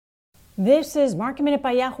This is Market Minute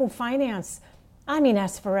by Yahoo Finance. I'm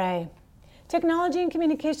Ines Ferre. Technology and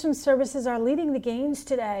communication services are leading the gains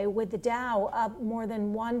today, with the Dow up more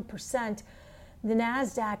than 1%, the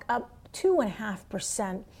Nasdaq up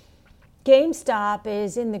 2.5%. GameStop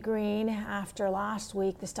is in the green after last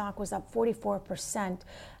week. The stock was up 44%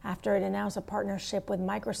 after it announced a partnership with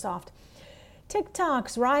Microsoft.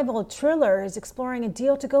 TikTok's rival Triller is exploring a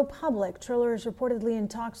deal to go public. Triller is reportedly in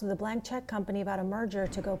talks with a blank check company about a merger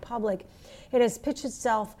to go public. It has pitched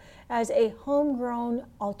itself as a homegrown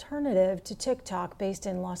alternative to TikTok based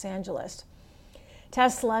in Los Angeles.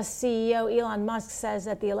 Tesla's CEO Elon Musk says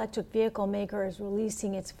that the electric vehicle maker is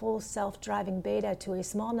releasing its full self-driving beta to a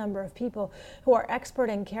small number of people who are expert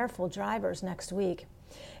and careful drivers next week.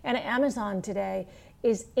 And Amazon today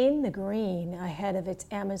is in the green ahead of its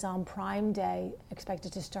Amazon Prime Day,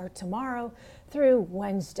 expected to start tomorrow through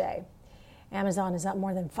Wednesday. Amazon is up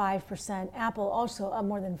more than 5%. Apple also up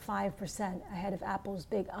more than 5% ahead of Apple's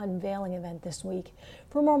big unveiling event this week.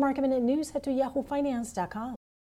 For more Market Minute news, head to yahoofinance.com.